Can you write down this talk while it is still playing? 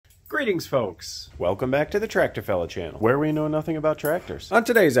Greetings, folks! Welcome back to the Tractorfella channel, where we know nothing about tractors. On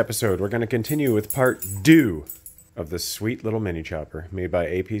today's episode, we're going to continue with part 2 of this sweet little mini chopper made by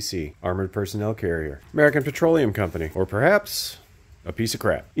APC, Armored Personnel Carrier, American Petroleum Company, or perhaps a piece of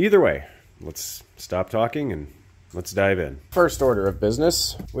crap. Either way, let's stop talking and let's dive in. First order of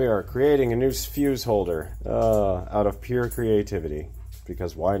business, we are creating a new fuse holder out of pure creativity,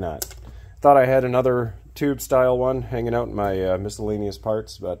 because why not? Thought I had another tube-style one hanging out in my miscellaneous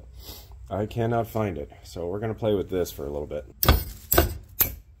parts, but I cannot find it. So we're going to play with this for a little bit.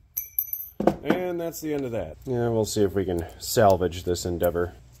 And that's the end of that. Yeah, we'll see if we can salvage this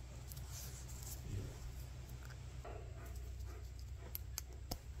endeavor.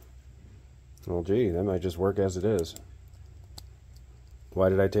 Well, gee, that might just work as it is. Why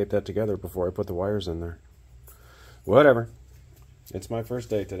did I tape that together before I put the wires in there? Whatever. It's my first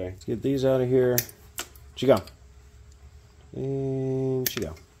day today. Let's get these out of here. She go. And she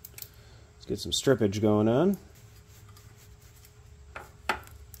go. Let's get some strippage going on.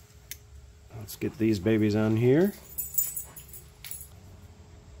 Let's get these babies on here.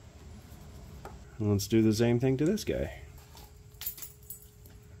 And let's do the same thing to this guy.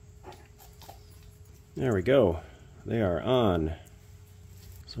 There we go. They are on.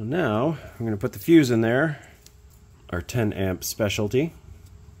 So now I'm going to put the fuse in there. Our 10 amp specialty.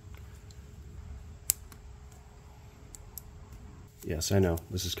 Yes, I know.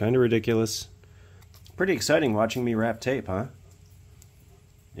 This is kind of ridiculous. Pretty exciting watching me wrap tape, huh?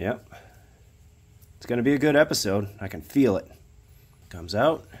 Yep. It's going to be a good episode. I can feel it. Comes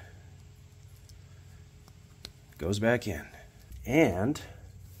out. Goes back in. And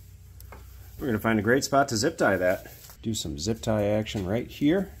we're going to find a great spot to zip tie that. Do some zip tie action right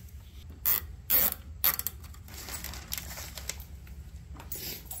here.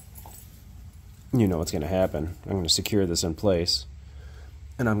 You know what's going to happen. I'm going to secure this in place.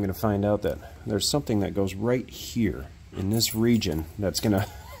 And I'm going to find out that there's something that goes right here in this region that's going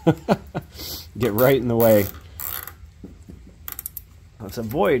to get right in the way. Let's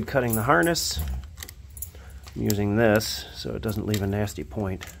avoid cutting the harness. I'm using this so it doesn't leave a nasty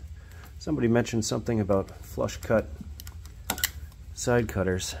point. Somebody mentioned something about flush cut side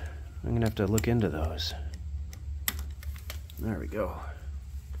cutters. I'm going to have to look into those. There we go.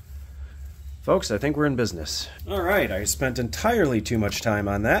 Folks, I think we're in business. Alright, I spent entirely too much time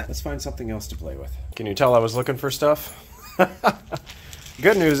on that. Let's find something else to play with. Can you tell I was looking for stuff?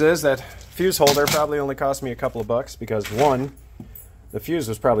 Good news is that fuse holder probably only cost me a couple of bucks because one, the fuse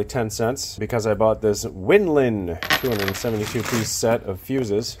was probably 10 cents because I bought this Winland 272 piece set of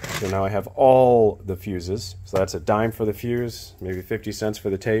fuses. So now I have all the fuses. So that's a dime for the fuse, maybe 50 cents for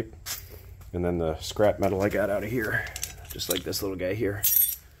the tape, and then the scrap metal I got out of here, just like this little guy here.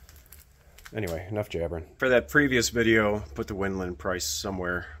 Anyway, enough jabbering. For that previous video, put the Winland price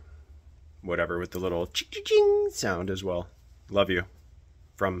somewhere, whatever, with the little ching-ching sound as well. Love you.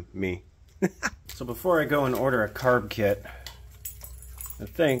 From me. So before I go and order a carb kit, I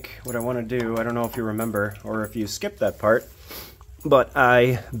think what I want to do, I don't know if you remember or if you skipped that part, but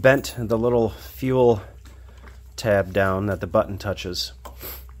I bent the little fuel tab down that the button touches.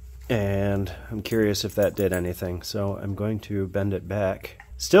 And I'm curious if that did anything, so I'm going to bend it back.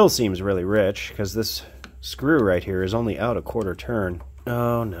 Still seems really rich, because this screw right here is only out a quarter turn.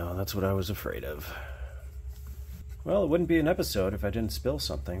 Oh no, that's what I was afraid of. Well, it wouldn't be an episode if I didn't spill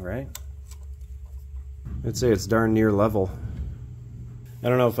something, right? I'd say it's darn near level. I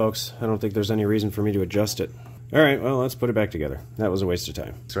don't know, folks. I don't think there's any reason for me to adjust it. Alright, well, let's put it back together. That was a waste of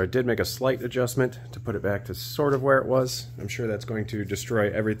time. So I did make a slight adjustment to put it back to sort of where it was. I'm sure that's going to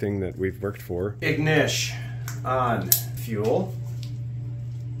destroy everything that we've worked for. Ignition on. Fuel.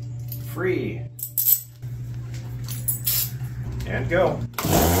 Free. And go.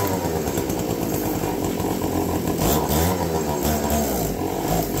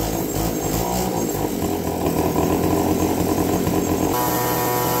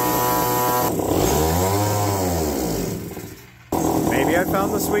 Maybe I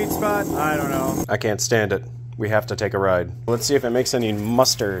found the sweet spot? I don't know. I can't stand it. We have to take a ride. Let's see if it makes any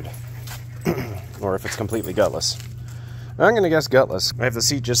mustard. Or if it's completely gutless. I'm going to guess gutless. I have the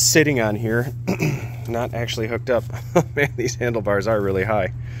seat just sitting on here, not actually hooked up. Man, these handlebars are really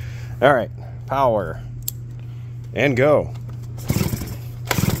high. All right, power, and go.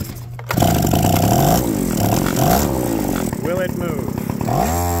 Will it move?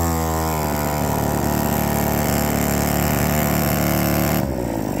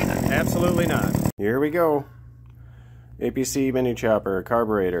 Absolutely not. Here we go. APC Mini Chopper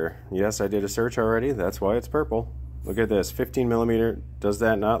carburetor. Yes, I did a search already. That's why it's purple. Look at this, 15 millimeter. Does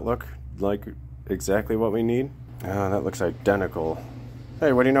that not look like exactly what we need? Oh, that looks identical.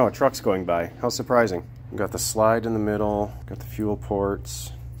 Hey, what do you know? A truck's going by. How surprising. We've got the slide in the middle, got the fuel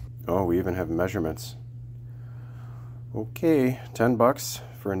ports. Oh, we even have measurements. Okay, 10 bucks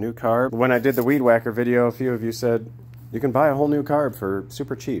for a new carb. When I did the weed whacker video, a few of you said you can buy a whole new carb for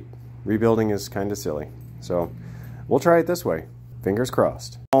super cheap. Rebuilding is kind of silly. So we'll try it this way. Fingers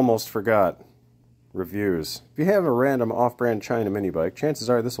crossed. Almost forgot. Reviews. If you have a random off-brand China mini bike,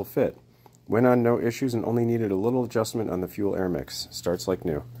 chances are this will fit. Went on no issues and only needed a little adjustment on the fuel air mix. Starts like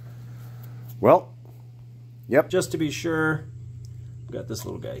new. Well, yep. Just to be sure, I've got this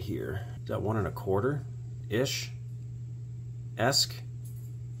little guy here. Is that 1 1/4-ish? Esque?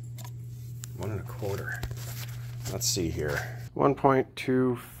 1 1/4. Let's see here.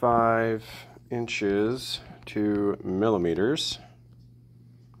 1.25 inches to millimeters.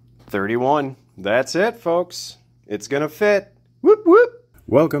 31. That's it, folks. It's gonna fit. Whoop whoop.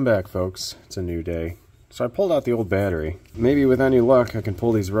 Welcome back, folks. It's a new day. So I pulled out the old battery. Maybe with any luck I can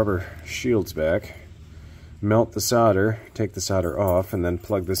pull these rubber shields back, melt the solder, take the solder off, and then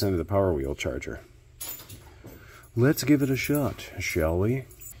plug this into the power wheel charger. Let's give it a shot, shall we?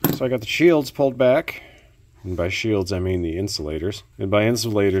 So I got the shields pulled back, and by shields I mean the insulators, and by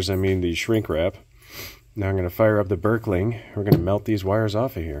insulators I mean the shrink wrap. Now I'm going to fire up the Berkling. We're going to melt these wires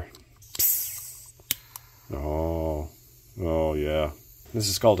off of here. Oh yeah. This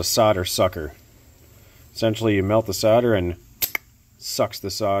is called a solder sucker. Essentially, you melt the solder and sucks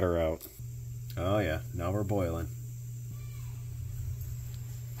the solder out. Oh yeah, now we're boiling.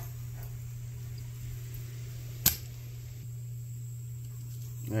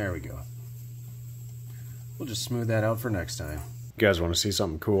 There we go. We'll just smooth that out for next time. You guys want to see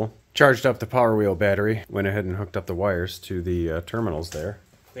something cool? Charged up the power wheel battery, went ahead and hooked up the wires to the terminals there.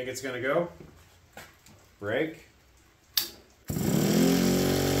 Think it's gonna go? Brake.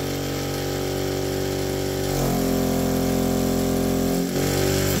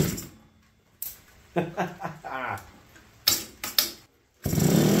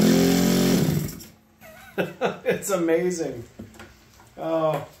 It's amazing.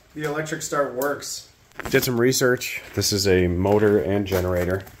 Oh, the electric start works. Did some research. This is a motor and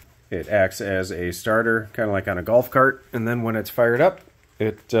generator. It acts as a starter, kind of like on a golf cart, and then when it's fired up,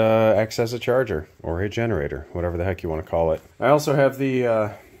 it acts as a charger or a generator, whatever the heck you want to call it. I also have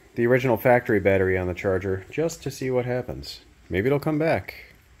the original factory battery on the charger, just to see what happens. Maybe it'll come back.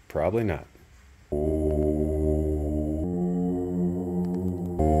 Probably not.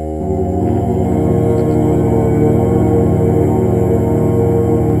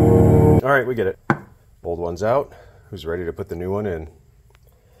 Alright, we get it. Old one's out. Who's ready to put the new one in?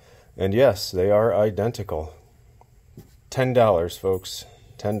 And yes, they are identical. $10, folks.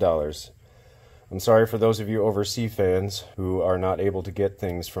 $10. I'm sorry for those of you overseas fans who are not able to get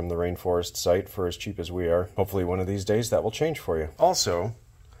things from the Rainforest site for as cheap as we are. Hopefully one of these days that will change for you. Also,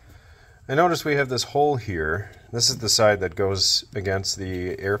 I notice we have this hole here. This is the side that goes against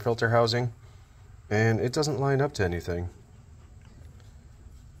the air filter housing, and it doesn't line up to anything.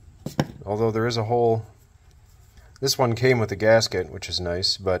 Although there is a hole. This one came with a gasket, which is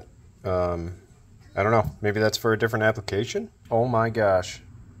nice, but I don't know. Maybe that's for a different application? Oh my gosh.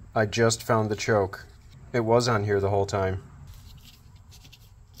 I just found the choke. It was on here the whole time.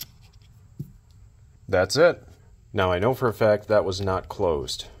 That's it. Now I know for a fact that was not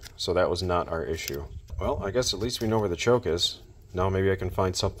closed, so that was not our issue. Well, I guess at least we know where the choke is. Now maybe I can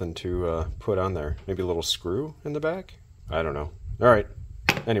find something to put on there. Maybe a little screw in the back? I don't know. Alright.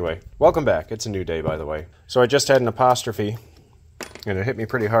 Anyway, welcome back. It's a new day, by the way. So I just had an apostrophe, and it hit me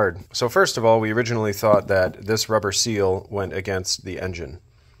pretty hard. So first of all, we originally thought that this rubber seal went against the engine.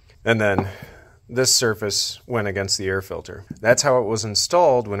 And then this surface went against the air filter. That's how it was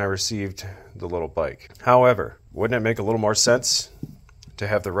installed when I received the little bike. However, wouldn't it make a little more sense to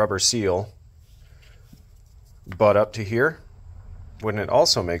have the rubber seal butt up to here? Wouldn't it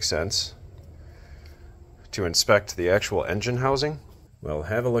also make sense to inspect the actual engine housing? Well,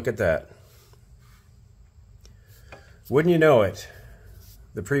 have a look at that. Wouldn't you know it?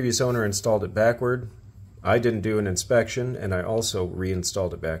 The previous owner installed it backward. I didn't do an inspection, and I also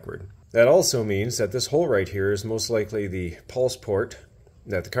reinstalled it backward. That also means that this hole right here is most likely the pulse port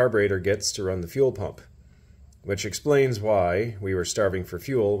that the carburetor gets to run the fuel pump, which explains why we were starving for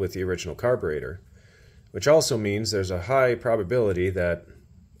fuel with the original carburetor, which also means there's a high probability that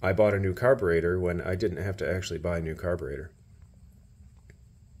I bought a new carburetor when I didn't have to actually buy a new carburetor.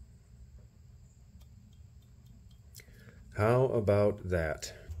 How about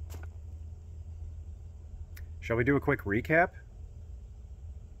that? Shall we do a quick recap?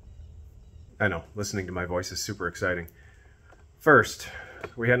 I know, listening to my voice is super exciting. First,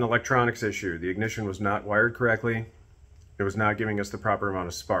 we had an electronics issue. The ignition was not wired correctly. It was not giving us the proper amount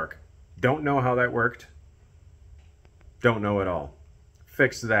of spark. Don't know how that worked. Don't know at all.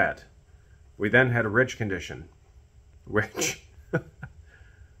 Fixed that. We then had a ridge condition, which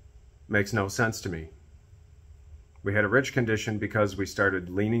makes no sense to me. We had a ridge condition because we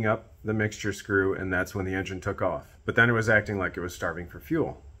started leaning up the mixture screw, and that's when the engine took off. But then it was acting like it was starving for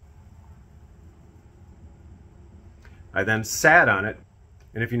fuel. I then sat on it,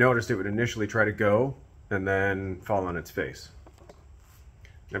 and if you noticed, it would initially try to go and then fall on its face.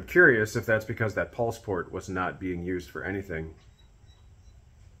 I'm curious if that's because that pulse port was not being used for anything.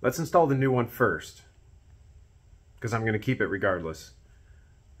 Let's install the new one first, because I'm going to keep it regardless.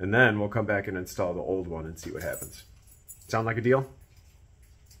 And then we'll come back and install the old one and see what happens. Sound like a deal?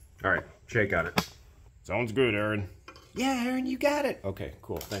 All right, shake on it. Sounds good, Aaron. Yeah, Aaron, you got it. Okay,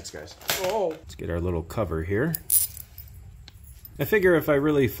 cool. Thanks, guys. Oh, let's get our little cover here. I figure if I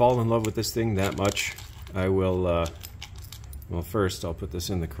really fall in love with this thing that much, I will, well, first I'll put this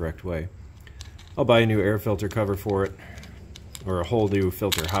in the correct way. I'll buy a new air filter cover for it, or a whole new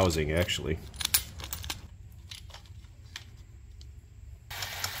filter housing, actually.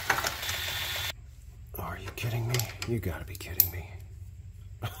 Oh, are you kidding me? You gotta be kidding me.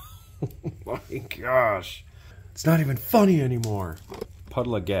 Oh my gosh. It's not even funny anymore.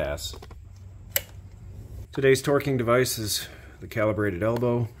 Puddle of gas. Today's torquing device is the calibrated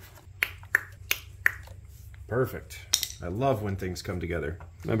elbow. Perfect. I love when things come together.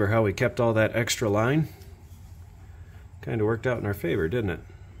 Remember how we kept all that extra line? Kind of worked out in our favor, didn't it?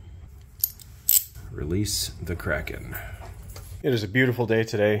 Release the Kraken. It is a beautiful day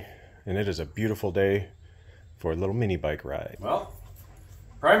today, and it is a beautiful day for a little mini bike ride. Well,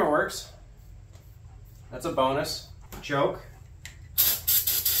 primer works. That's a bonus. Choke.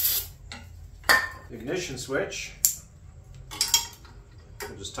 Ignition switch.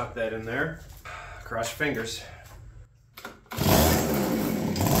 We'll just tuck that in there. Cross your fingers.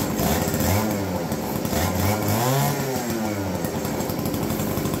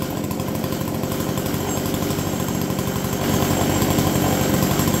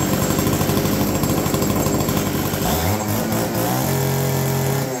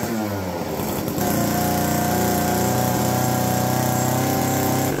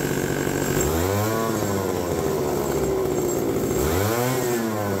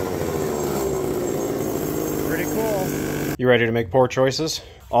 You ready to make poor choices?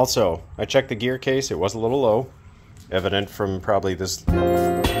 Also, I checked the gear case. It was a little low. Evident from probably this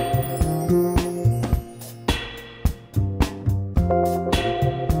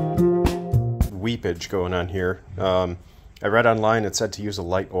weepage going on here. I read online it said to use a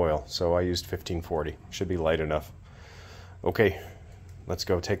light oil, so I used 1540. Should be light enough. Okay, let's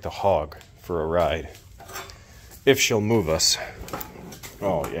go take the hog for a ride. If she'll move us.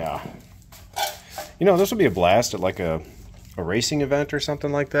 Oh, yeah. You know, this would be a blast at like a racing event or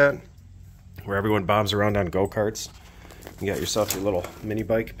something like that, where everyone bombs around on go-karts. You got yourself your little mini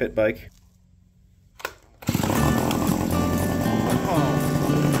bike, pit bike.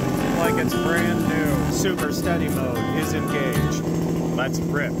 Oh, like it's brand new. Super steady mode is engaged. Let's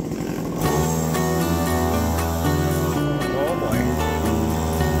rip. Oh boy.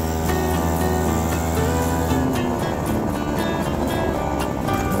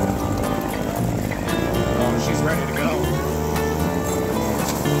 Oh, she's ready to go.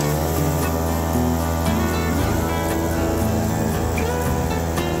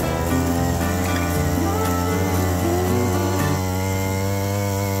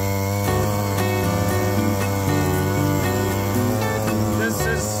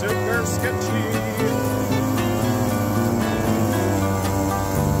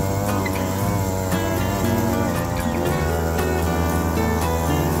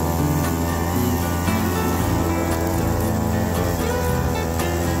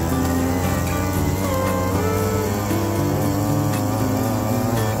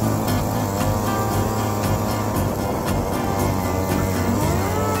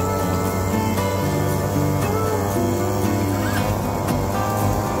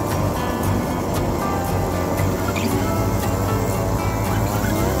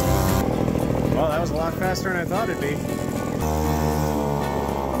 Faster than I thought it'd be.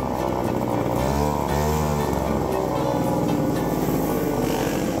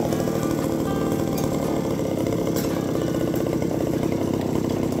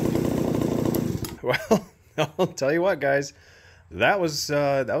 Well, I'll tell you what, guys, that was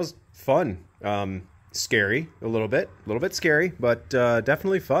fun. Scary a little bit scary, but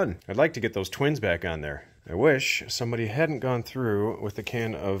definitely fun. I'd like to get those twins back on there. I wish somebody hadn't gone through with the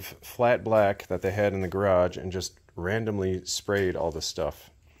can of flat black that they had in the garage and just randomly sprayed all this stuff.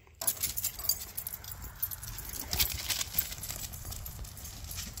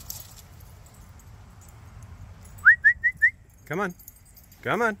 Come on.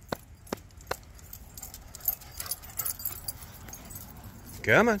 Come on.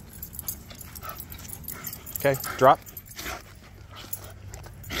 Come on. Okay, drop.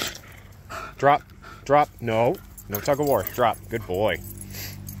 Drop. Drop. No. No tug of war. Drop. Good boy.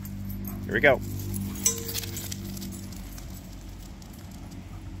 Here we go.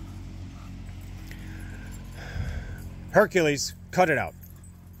 Hercules, cut it out.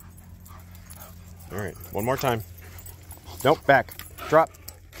 All right, one more time. Nope, back. Drop,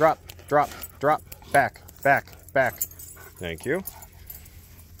 drop, drop, drop, back, back, back. Thank you.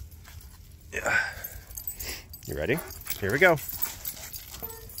 Yeah. You ready? Here we go.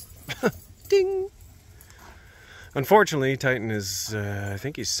 Ding. Unfortunately, Titan is, I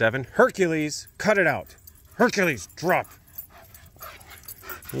think he's 7. Hercules, cut it out. Hercules, drop.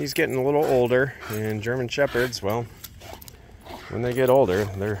 He's getting a little older, and German Shepherds, well, when they get older,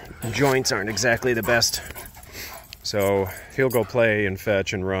 their joints aren't exactly the best. So he'll go play and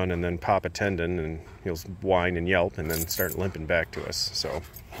fetch and run and then pop a tendon, and he'll whine and yelp and then start limping back to us. So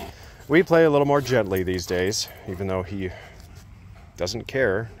we play a little more gently these days, even though he doesn't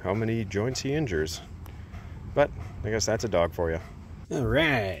care how many joints he injures. But I guess that's a dog for you. All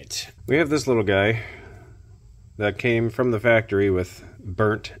right. We have this little guy that came from the factory with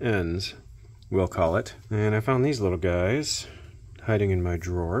burnt ends, we'll call it. And I found these little guys hiding in my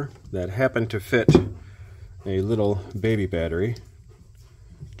drawer that happen to fit a little baby battery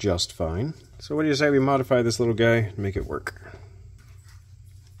just fine. So what do you say we modify this little guy and make it work?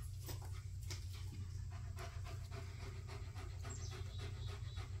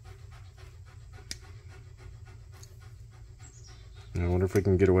 I wonder if we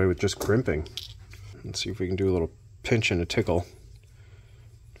can get away with just crimping. Let's see if we can do a little pinch and a tickle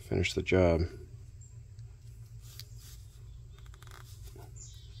to finish the job.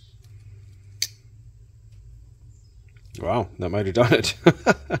 Wow, that might have done it.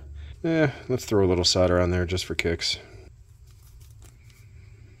 Yeah, let's throw a little solder on there just for kicks.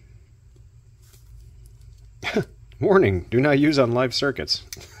 Warning, do not use on live circuits.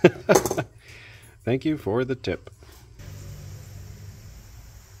 Thank you for the tip.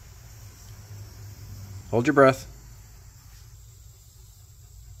 Hold your breath.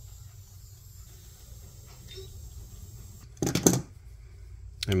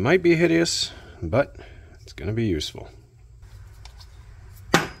 It might be hideous, but it's going to be useful.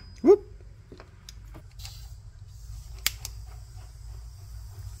 Whoop.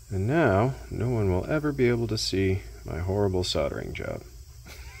 And now, no one will ever be able to see my horrible soldering job.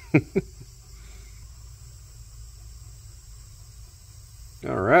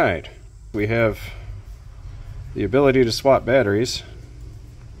 All right, we have the ability to swap batteries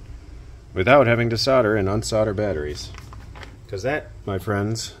without having to solder and unsolder batteries. Because that, my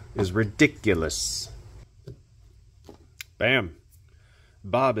friends, is ridiculous. Bam.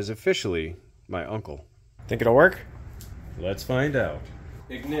 Bob is officially my uncle. Think it'll work? Let's find out.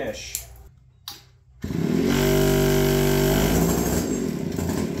 Ignish.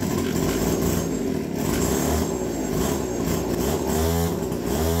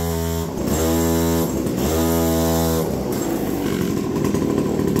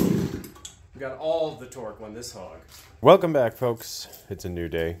 Got all of the torque on this hog. Welcome back, folks. It's a new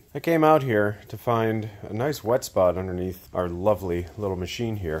day. I came out here to find a nice wet spot underneath our lovely little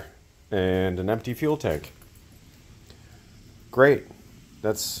machine here and an empty fuel tank. Great.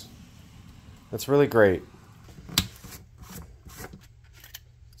 That's really great.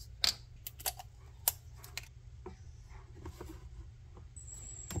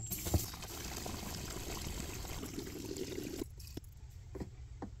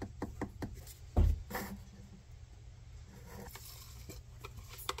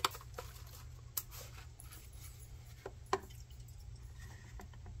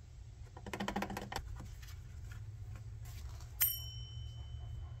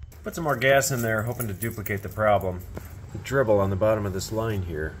 Put some more gas in there, hoping to duplicate the problem. The dribble on the bottom of this line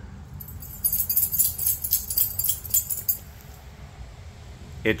here.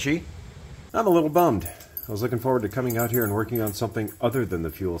 Itchy? I'm a little bummed. I was looking forward to coming out here and working on something other than the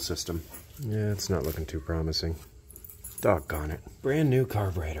fuel system. Yeah, it's not looking too promising. Doggone it. Brand new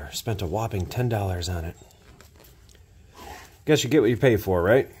carburetor. Spent a whopping $10 on it. Guess you get what you pay for,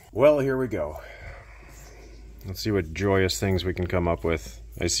 right? Well, here we go. Let's see what joyous things we can come up with.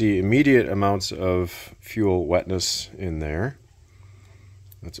 I see immediate amounts of fuel wetness in there.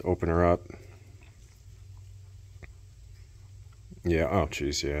 Let's open her up. Yeah, oh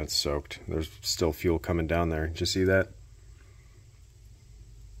geez, yeah, it's soaked. There's still fuel coming down there. Did you see that?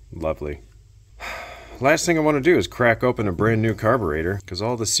 Lovely. Last thing I want to do is crack open a brand new carburetor, because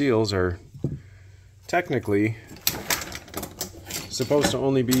all the seals are technically supposed to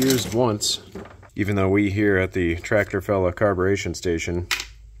only be used once, even though we here at the Tractorfella carburation station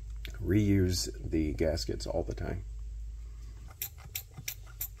reuse the gaskets all the time.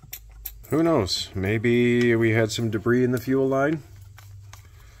 Who knows? Maybe we had some debris in the fuel line.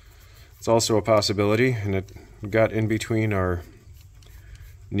 It's also a possibility, and it got in between our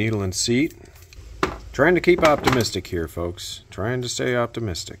needle and seat. Trying to keep optimistic here, folks. Trying to stay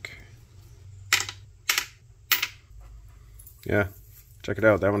optimistic. Yeah, check it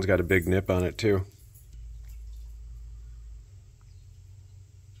out. That one's got a big nip on it, too.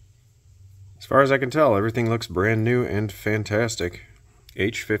 As far as I can tell, everything looks brand new and fantastic.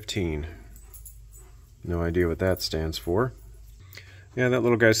 H15. No idea what that stands for. Yeah, that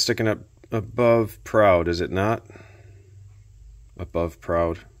little guy's sticking up above proud, is it not? Above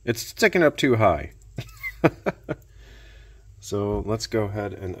proud. It's sticking up too high. So let's go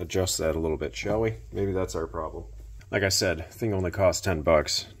ahead and adjust that a little bit, shall we? Maybe that's our problem. Like I said, the thing only costs 10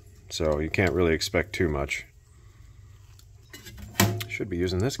 bucks, so you can't really expect too much. Should be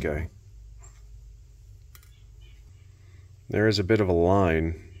using this guy. There is a bit of a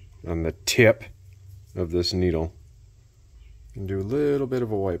line on the tip of this needle. You can do a little bit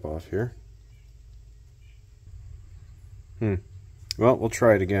of a wipe off here. Well, we'll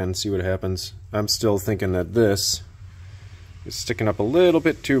try it again, see what happens. I'm still thinking that this is sticking up a little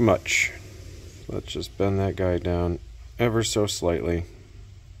bit too much. Let's just bend that guy down ever so slightly.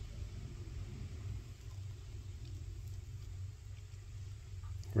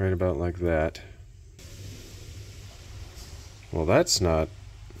 Right about like that. Well, that's not...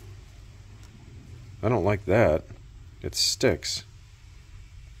 I don't like that. It sticks.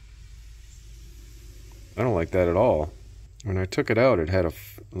 I don't like that at all. When I took it out, it had a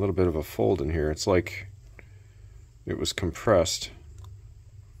little bit of a fold in here. It's like it was compressed.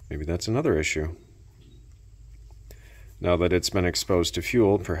 Maybe that's another issue. Now that it's been exposed to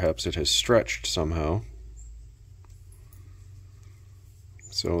fuel, perhaps it has stretched somehow.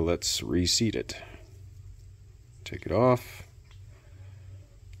 So let's reseat it. Take it off.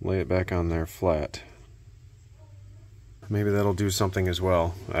 Lay it back on there flat. Maybe that'll do something as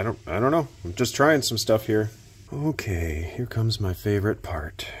well. I don't know. I'm just trying some stuff here. Okay, here comes my favorite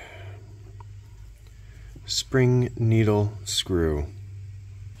part. Spring needle screw.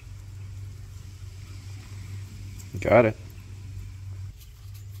 Got it.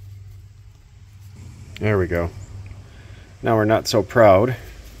 There we go. Now we're not so proud.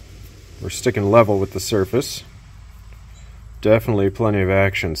 We're sticking level with the surface. Definitely plenty of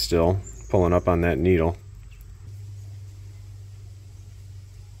action still, pulling up on that needle.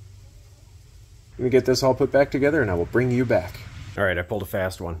 Let me get this all put back together and I will bring you back. Alright, I pulled a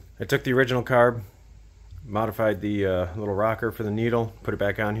fast one. I took the original carb, modified the little rocker for the needle, put it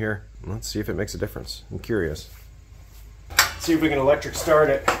back on here. Let's see if it makes a difference. I'm curious. Let's see if we can electric start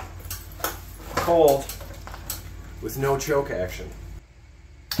it cold with no choke action.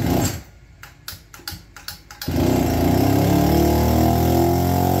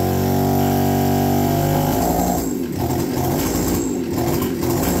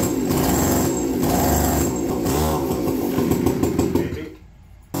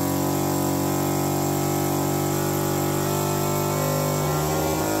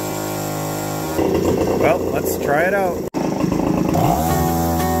 Well, let's try it out.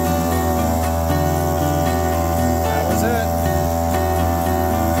 That was it.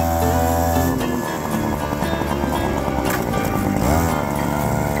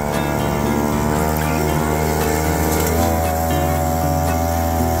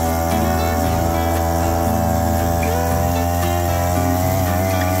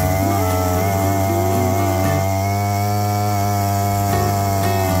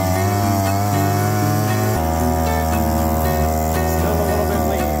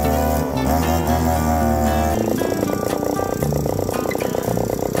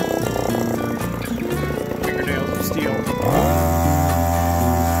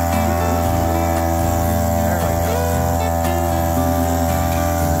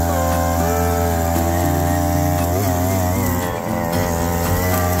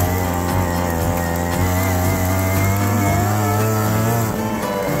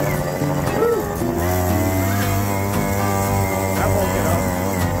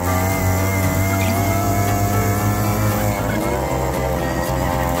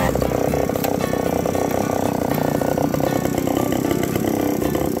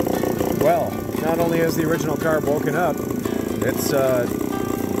 Well, not only has the original carb woken up, it's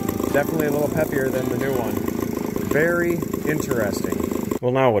definitely a little peppier than the new one. Very interesting.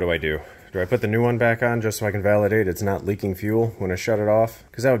 Well, now what do? Do I put the new one back on just so I can validate it's not leaking fuel when I shut it off?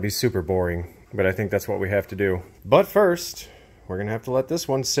 Because that would be super boring, but I think that's what we have to do. But first, we're gonna have to let this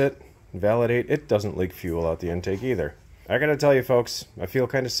one sit, validate it doesn't leak fuel out the intake either. I gotta tell you folks, I feel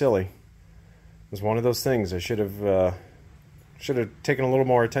kind of silly. It was one of those things I should have taken a little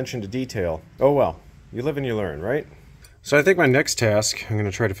more attention to detail. Oh well, you live and you learn, right? So I think my next task, I'm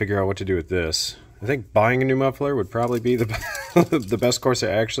gonna try to figure out what to do with this. I think buying a new muffler would probably be the the best course of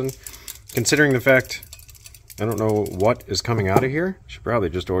action, considering the fact I don't know what is coming out of here. Should probably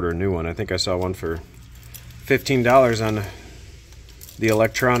just order a new one. I think I saw one for $15 on the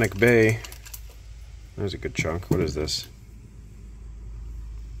electronic bay. There's a good chunk. What is this?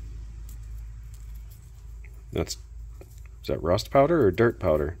 Is that rust powder or dirt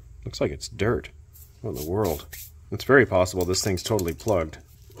powder? Looks like it's dirt. What in the world? It's very possible this thing's totally plugged.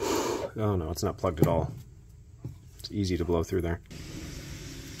 Oh no, it's not plugged at all. It's easy to blow through there.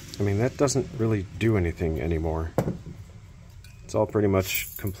 I mean, that doesn't really do anything anymore. It's all pretty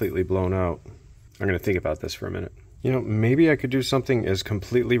much completely blown out. I'm going to think about this for a minute. You know, maybe I could do something as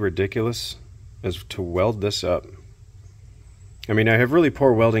completely ridiculous as to weld this up. I mean, I have really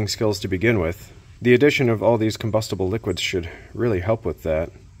poor welding skills to begin with. The addition of all these combustible liquids should really help with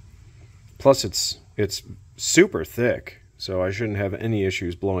that. Plus, it's super thick, so I shouldn't have any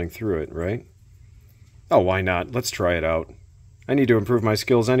issues blowing through it, right? Oh, why not? Let's try it out. I need to improve my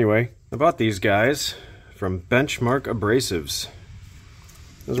skills anyway. I bought these guys from Benchmark Abrasives.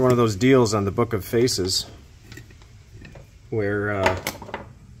 This was one of those deals on the Book of Faces where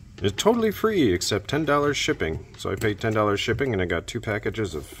it's totally free except $10 shipping. So I paid $10 shipping and I got 2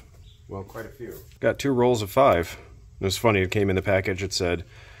 packages of, well, quite a few. Got 2 rolls of 5. It was funny, it came in the package, it said,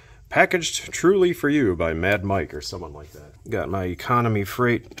 "Packaged truly for you by Mad Mike," or someone like that. Got my economy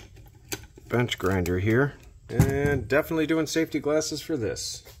freight bench grinder here. And definitely doing safety glasses for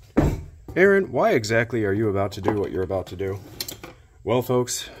this. Aaron, why exactly are you about to do what you're about to do? Well,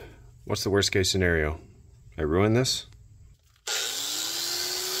 folks, what's the worst case scenario? I ruin this?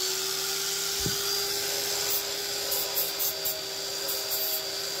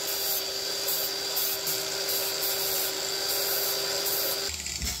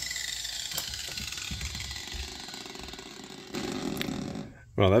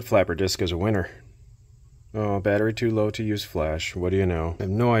 Well, that flapper disc is a winner. Oh, battery too low to use flash. What do you know? I have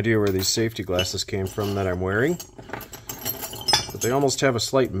no idea where these safety glasses came from that I'm wearing, but they almost have a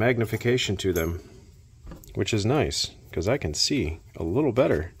slight magnification to them, which is nice, because I can see a little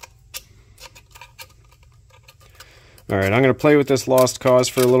better. Alright, I'm going to play with this lost cause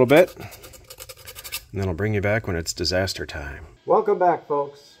for a little bit, and then I'll bring you back when it's disaster time. Welcome back,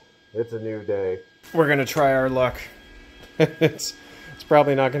 folks. It's a new day. We're going to try our luck. It's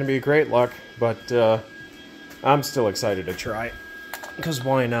probably not going to be great luck, but I'm still excited to try it, because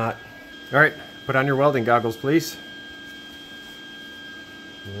why not? Alright, put on your welding goggles, please.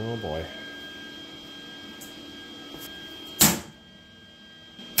 Oh boy.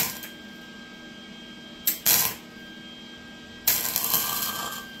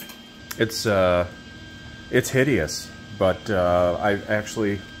 It's hideous, but I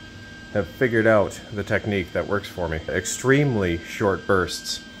actually have figured out the technique that works for me. Extremely short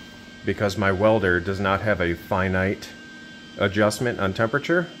bursts, because my welder does not have a finite adjustment on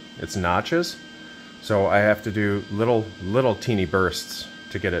temperature. It's notches, so I have to do little teeny bursts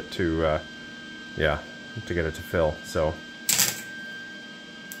to get it to to get it to fill. So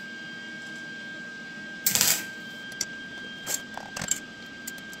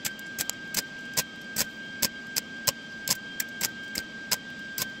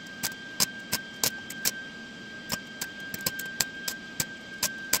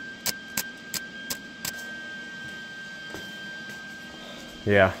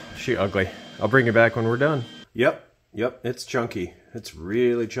yeah, she ugly. I'll bring you back when we're done. Yep, it's chunky. It's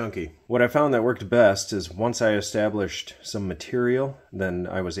really chunky. What I found that worked best is once I established some material, then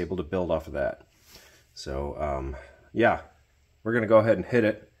I was able to build off of that. So, yeah, we're going to go ahead and hit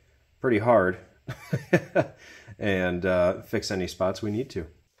it pretty hard and fix any spots we need to.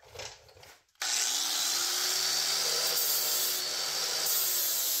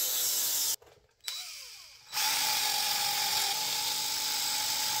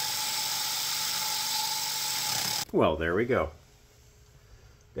 Well, there we go.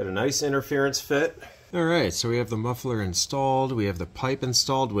 Got a nice interference fit. Alright, so we have the muffler installed. We have the pipe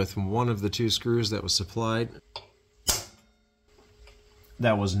installed with one of the 2 screws that was supplied.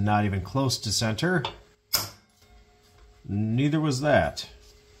 That was not even close to center. Neither was that.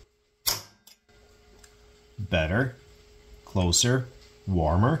 Better. Closer.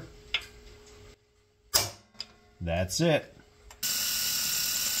 Warmer. That's it.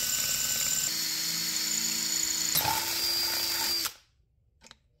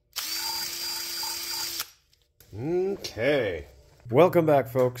 Okay, Welcome back,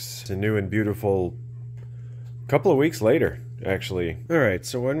 folks. It's a new and beautiful couple of weeks later, actually. Alright,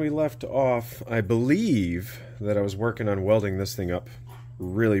 so when we left off, I believe that I was working on welding this thing up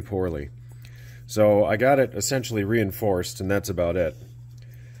really poorly. So I got it essentially reinforced, and that's about it.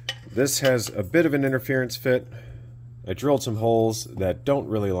 This has a bit of an interference fit. I drilled some holes that don't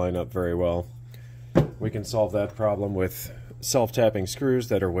really line up very well. We can solve that problem with self-tapping screws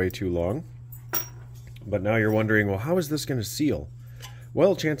that are way too long. But now you're wondering, well, how is this going to seal?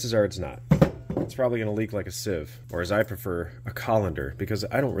 Well, chances are it's not. It's probably going to leak like a sieve, or as I prefer, a colander, because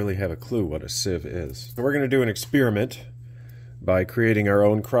I don't really have a clue what a sieve is. So we're going to do an experiment by creating our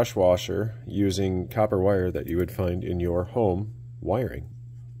own crush washer using copper wire that you would find in your home wiring.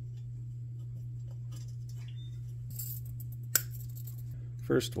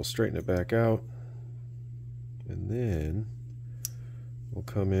 First, we'll straighten it back out, and then we'll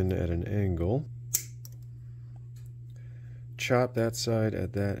come in at an angle, chop that side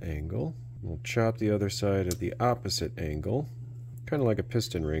at that angle. We'll chop the other side at the opposite angle, kind of like a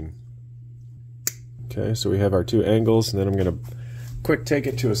piston ring. Okay, so we have our two angles, and then I'm going to quick take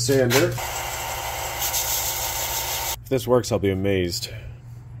it to a sander. If this works, I'll be amazed.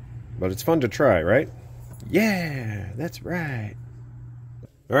 But it's fun to try, right? Yeah, that's right.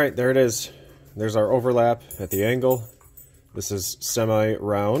 Alright, there it is. There's our overlap at the angle. This is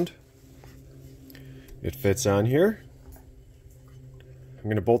semi-round. It fits on here. I'm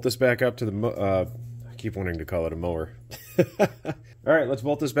going to bolt this back up to the I keep wanting to call it a mower. Alright, let's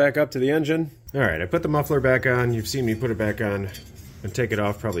bolt this back up to the engine. Alright, I put the muffler back on. You've seen me put it back on and take it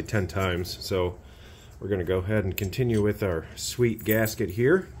off probably 10 times. So we're going to go ahead and continue with our sweet gasket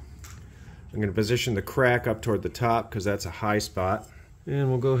here. I'm going to position the crack up toward the top because that's a high spot. And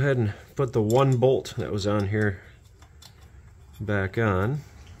we'll go ahead and put the one bolt that was on here back on.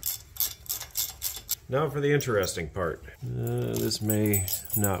 Now for the interesting part. This may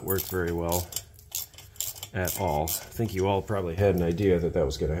not work very well at all. I think you all probably had an idea that that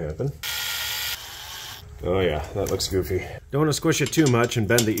was going to happen. Oh yeah, that looks goofy. Don't want to squish it too much and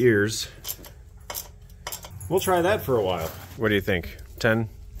bend the ears. We'll try that for a while. What do you think? 10,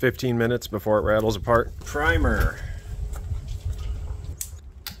 15 minutes before it rattles apart? Primer.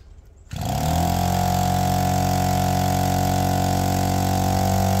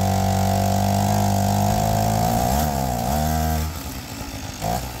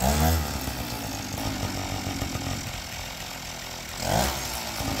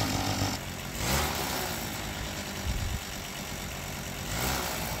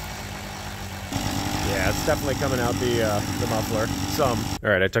 Yeah, it's definitely coming out the muffler. Some.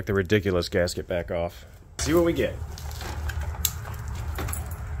 Alright, I took the ridiculous gasket back off. See what we get.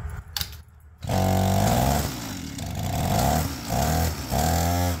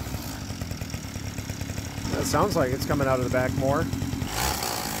 That sounds like it's coming out of the back more.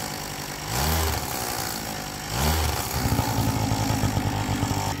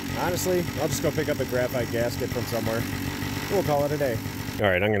 Honestly, I'll just go pick up a graphite gasket from somewhere. We'll call it a day.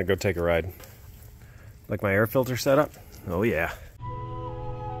 Alright, I'm gonna go take a ride. Like my air filter setup? Oh yeah.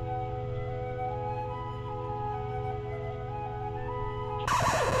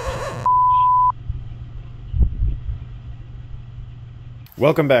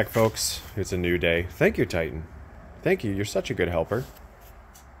 Welcome back, folks. It's a new day. Thank you, Titan. Thank you. You're such a good helper.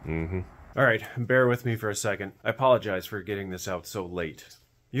 Alright, bear with me for a second. I apologize for getting this out so late.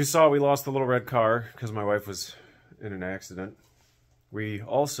 You saw we lost the little red car because my wife was in an accident. We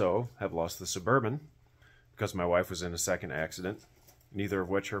also have lost the Suburban because my wife was in a second accident, neither of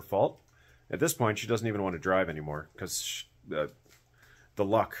which her fault. At this point, she doesn't even want to drive anymore because the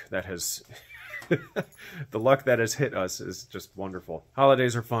luck that has the luck that has hit us is just wonderful.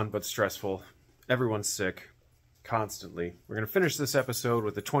 Holidays are fun but stressful. Everyone's sick constantly. We're going to finish this episode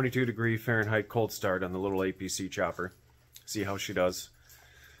with a 22-degree Fahrenheit cold start on the little APC Chopper. See how she does.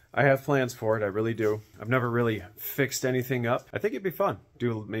 I have plans for it, I really do. I've never really fixed anything up. I think it'd be fun.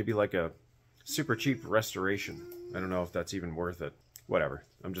 Do maybe like a super cheap restoration. I don't know if that's even worth it. Whatever,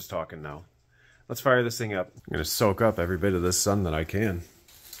 I'm just talking now. Let's fire this thing up. I'm gonna soak up every bit of this sun that I can.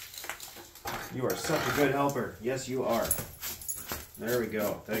 You are such a good helper. Yes, you are. There we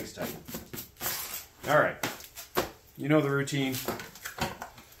go. Thanks, Titan. All right. You know the routine.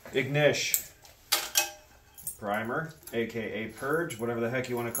 Ignish. Primer, aka purge, whatever the heck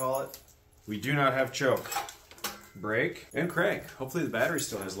you want to call it. We do not have choke. Brake and crank. Hopefully the battery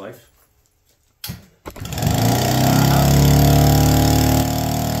still has life.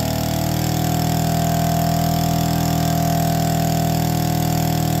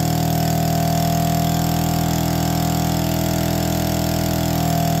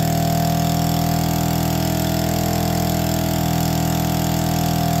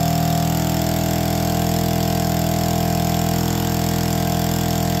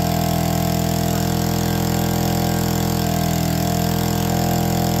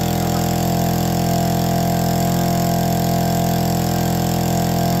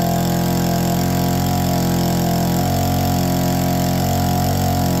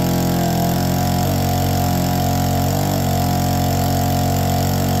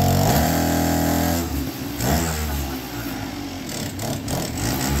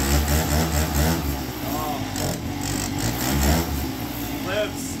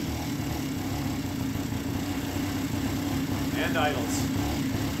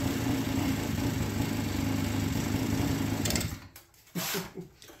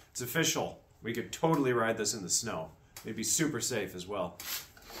 It's official. We could totally ride this in the snow. It'd be super safe as well.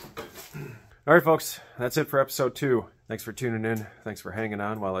 All right, folks, that's it for episode 2. Thanks for tuning in. Thanks for hanging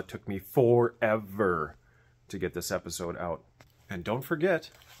on while it took me forever to get this episode out. And don't forget,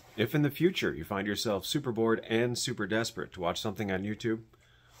 if in the future you find yourself super bored and super desperate to watch something on YouTube,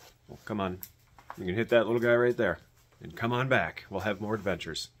 well, come on. You can hit that little guy right there. And come on back. We'll have more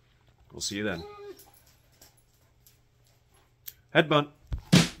adventures. We'll see you then. Head bunt.